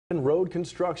Road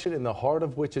construction in the heart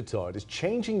of Wichita. It is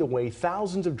changing the way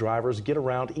thousands of drivers get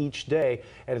around each day,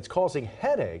 and it's causing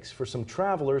headaches for some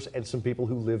travelers and some people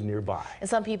who live nearby. And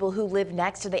some people who live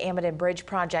next to the Amidon Bridge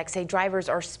project say drivers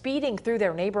are speeding through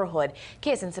their neighborhood.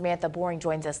 KSN Samantha Boring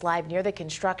joins us live near the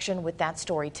construction with that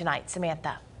story tonight.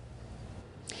 Samantha.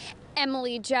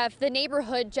 Emily, Jeff, the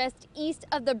neighborhood just east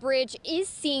of the bridge is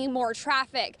seeing more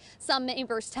traffic. Some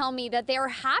neighbors tell me that they are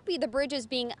happy the bridge is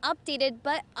being updated,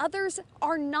 but others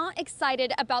are not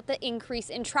excited about the increase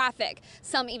in traffic.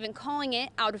 Some even calling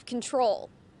it out of control.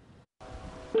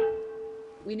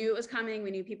 We knew it was coming. We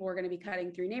knew people were going to be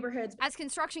cutting through neighborhoods. As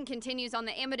construction continues on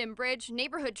the Amidon Bridge,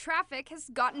 neighborhood traffic has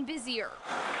gotten busier.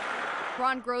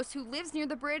 Ron Gross, who lives near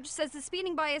the bridge, says the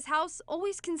speeding by his house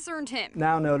always concerned him.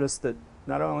 Now notice that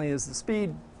not only is the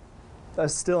speed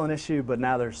still an issue, but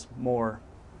now there's more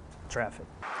traffic.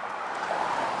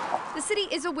 The city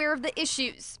is aware of the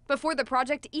issues. Before the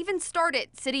project even started,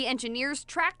 city engineers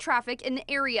track traffic in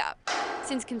the area.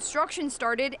 Since construction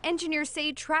started, engineers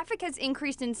say traffic has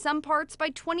increased in some parts by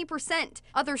 20%.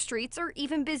 Other streets are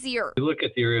even busier. We look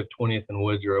at the area of 20th and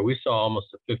Woodsboro, we saw almost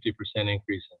a 50%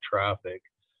 increase in traffic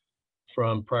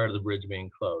from prior to the bridge being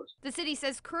closed. The city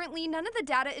says currently none of the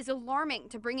data is alarming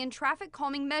to bring in traffic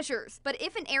calming measures. But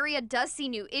if an area does see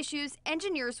new issues,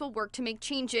 engineers will work to make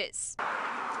changes.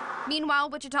 Meanwhile,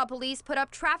 Wichita police put up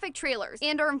traffic trailers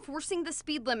and are enforcing the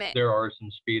speed limit. There are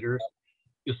some speeders.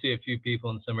 You'll see a few people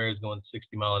in some areas going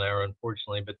 60 miles an hour,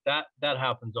 unfortunately, but that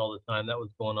happens all the time. That was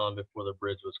going on before the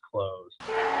bridge was closed.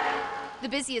 The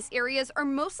busiest areas are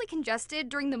mostly congested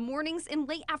during the mornings and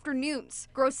late afternoons.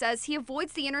 Gross says he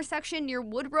avoids the intersection near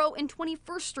Woodrow and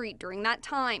 21st Street during that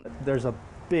time. There's a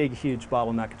big, huge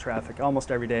bottleneck of traffic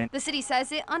almost every day. The city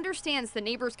says it understands the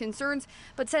neighbors' concerns,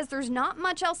 but says there's not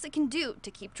much else it can do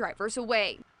to keep drivers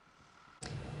away.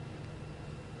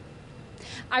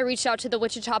 I reached out to the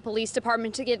Wichita Police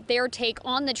Department to get their take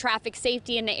on the traffic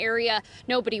safety in the area.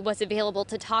 Nobody was available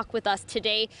to talk with us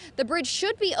today. The bridge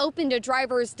should be open to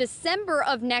drivers December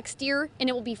of next year, and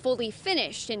it will be fully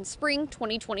finished in spring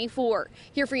 2024.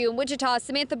 Here for you in Wichita,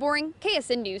 Samantha Boring,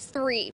 KSN News 3.